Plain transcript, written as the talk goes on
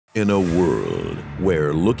In a world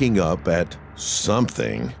where looking up at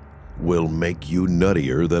something will make you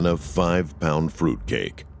nuttier than a 5-pound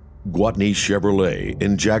fruitcake, Gwatney Chevrolet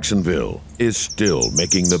in Jacksonville is still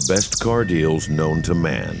making the best car deals known to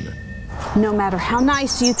man. No matter how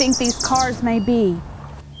nice you think these cars may be,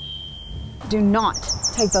 do not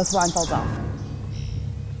take those blindfolds off.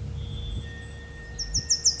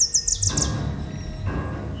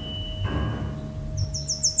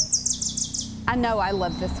 I know I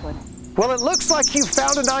love this one. Well, it looks like you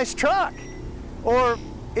found a nice truck. Or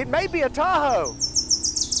it may be a Tahoe.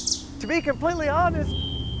 To be completely honest,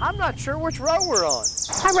 I'm not sure which row we're on.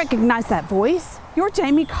 I recognize that voice. You're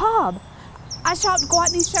Jamie Cobb. I shopped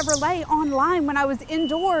Gwatney Chevrolet online when I was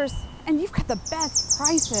indoors, and you've got the best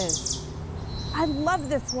prices. I love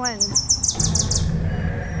this one.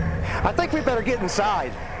 I think we better get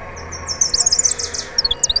inside.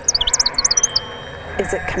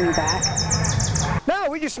 Is it coming back? No,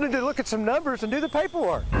 we just need to look at some numbers and do the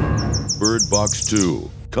paperwork. Bird Box 2,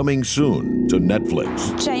 coming soon to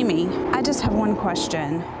Netflix. Jamie, I just have one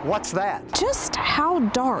question. What's that? Just how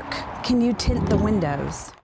dark can you tint the windows?